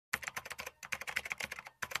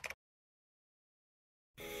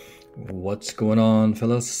What's going on,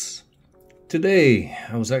 fellas? Today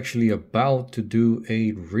I was actually about to do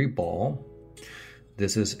a reball.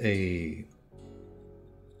 This is a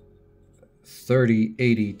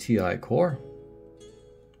 3080 Ti core,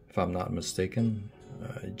 if I'm not mistaken.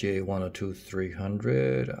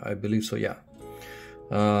 J102-300, I believe so, yeah.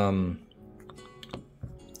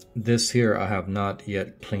 This here I have not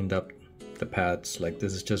yet cleaned up the pads. Like,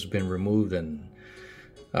 this has just been removed and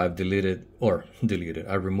I've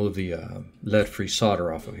I removed the lead-free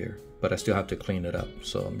solder off of here, but I still have to clean it up.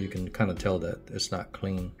 So you can kind of tell that it's not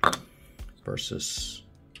clean versus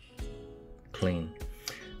clean.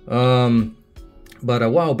 But a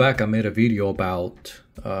while back I made a video about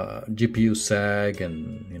GPU sag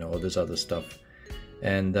and all this other stuff,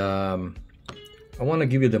 and I want to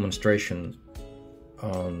give you a demonstration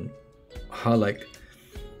on how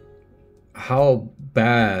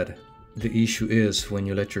bad the issue is when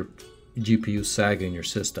you let your GPU sag in your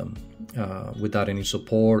system without any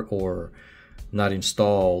support or not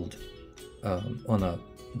installed on a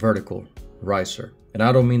vertical riser. And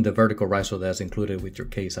I don't mean the vertical riser that's included with your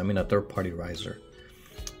case. I mean a third-party riser.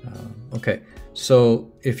 Okay,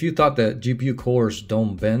 so if you thought that GPU cores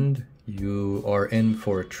don't bend, you are in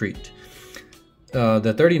for a treat. The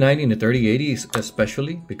 3090 and the 3080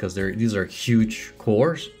 especially, because these are huge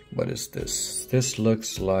cores. What is this? This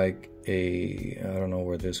looks like I don't know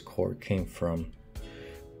where this core came from,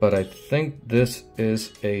 but I think this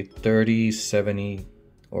is a 3070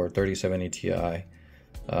 or 3070 Ti. I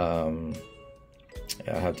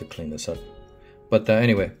have to clean this up, but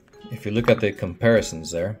anyway, if you look at the comparisons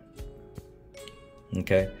there,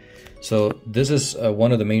 okay, so this is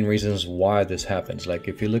one of the main reasons why this happens. Like,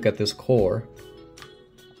 if you look at this core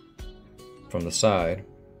from the side,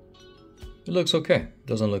 it looks okay. It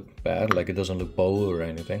doesn't look bad, like it doesn't look bowed or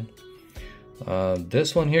anything.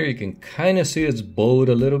 This one here, you can kind of see it's bowed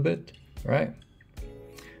a little bit, right?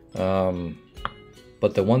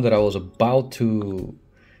 But the one that I was about to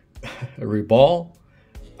reball,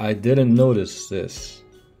 I didn't notice this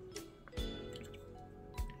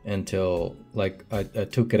until like I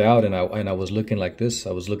took it out and I was looking like this.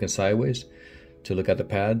 I was looking sideways to look at the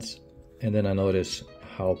pads, and then I noticed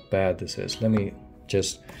how bad this is. Let me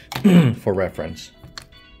just for reference,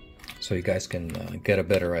 so you guys can get a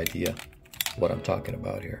better idea what I'm talking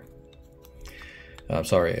about here. I'm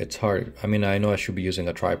sorry, it's hard. I mean, I know I should be using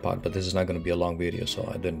a tripod, but this is not going to be a long video, so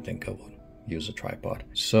I didn't think I would use a tripod.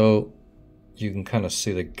 So you can kind of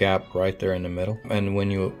see the gap right there in the middle, and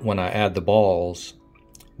when I add the balls,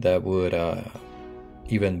 that would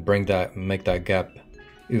even make that gap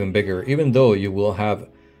even bigger, even though you will have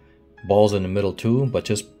balls in the middle too, but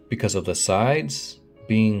just because of the sides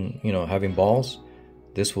being, having balls,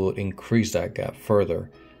 this will increase that gap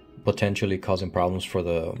further, potentially causing problems for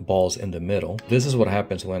the balls in the middle. This is what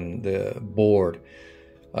happens when the board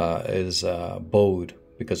is bowed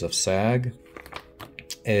because of sag.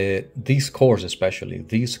 These cores, especially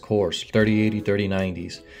these cores, 3080,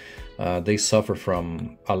 3090s, they suffer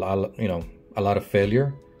from a lot of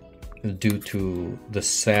failure due to the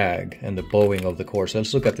sag and the bowing of the core. So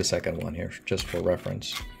let's look at the second one here, just for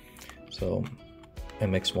reference, so it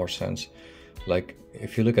makes more sense. Like,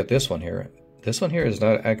 if you look at this one here is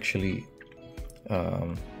not actually,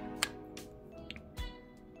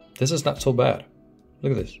 this is not so bad.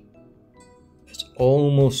 Look at this. It's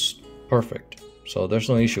almost perfect. So there's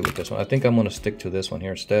no issue with this one. I think I'm going to stick to this one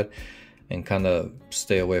here instead and kind of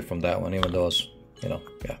stay away from that one, even though it's, yeah,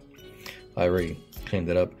 I already cleaned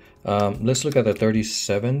it up. Let's look at the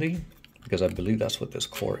 3070, because I believe that's what this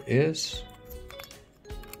core is.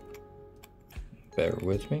 Bear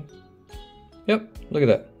with me. Yep, look at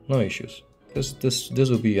that. No issues. This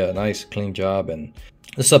will be a nice clean job. And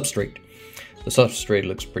the substrate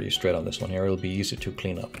looks pretty straight on this one here. It'll be easy to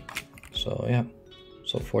clean up. So yeah,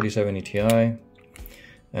 so 4070 Ti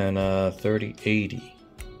and 3080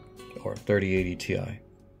 or 3080 Ti,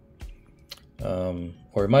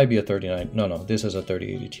 or it might be a 39. No, this is a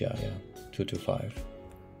 3080 Ti. Yeah, 225.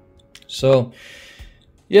 So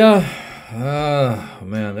yeah,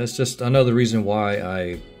 man, that's just another reason why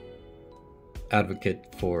I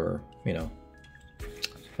advocate for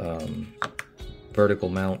vertical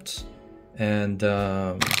mounts, and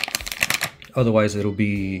otherwise it'll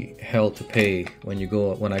be hell to pay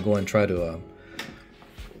when I go and try to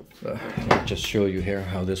let me just show you here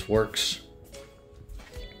how this works.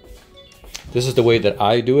 This is the way that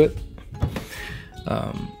I do it.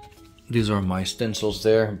 These are my stencils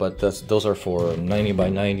there, but those are for 90 by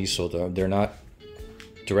 90, so they're not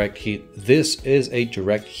direct heat. This is a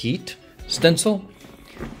direct heat stencil,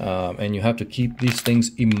 and you have to keep these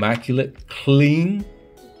things immaculate clean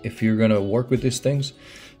if you're gonna work with these things.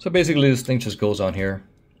 So basically this thing just goes on here.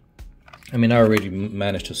 I mean, I already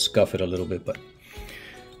managed to scuff it a little bit, but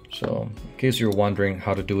so in case you're wondering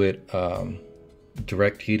how to do it,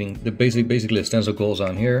 direct heating, basically the stencil goes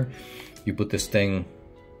on here. You put this thing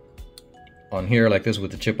on here like this with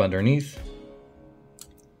the chip underneath.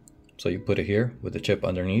 So you put it here with the chip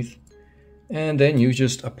underneath, and then you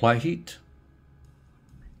just apply heat.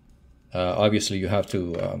 Obviously you have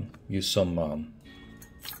to use some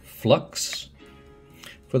flux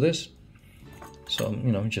for this. So,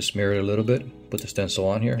 you know, just smear it a little bit, put the stencil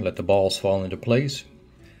on here, let the balls fall into place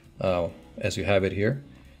as you have it here,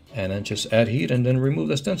 and then just add heat and then remove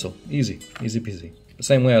the stencil. Easy, easy peasy. The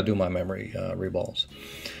same way I do my memory reballs.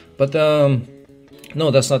 But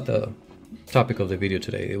no, that's not the topic of the video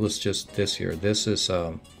today. It was just this here. This is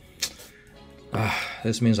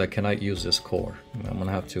this means I cannot use this core. I'm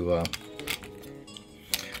gonna have to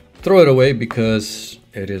throw it away because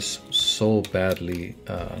it is so badly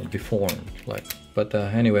deformed. But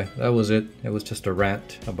anyway, that was it. It was just a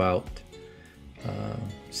rant about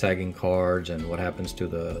sagging cards and what happens to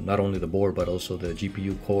the not only the board but also the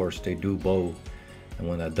GPU cores. They do bow, and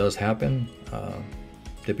when that does happen,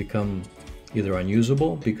 they become either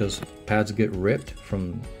unusable because pads get ripped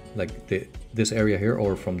from like this area here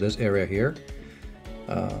or from this area here,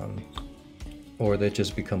 or they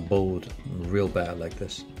just become bowed real bad like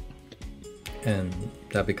this, and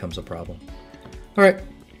that becomes a problem. All right,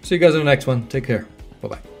 see you guys in the next one. Take care.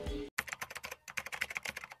 Bye-bye.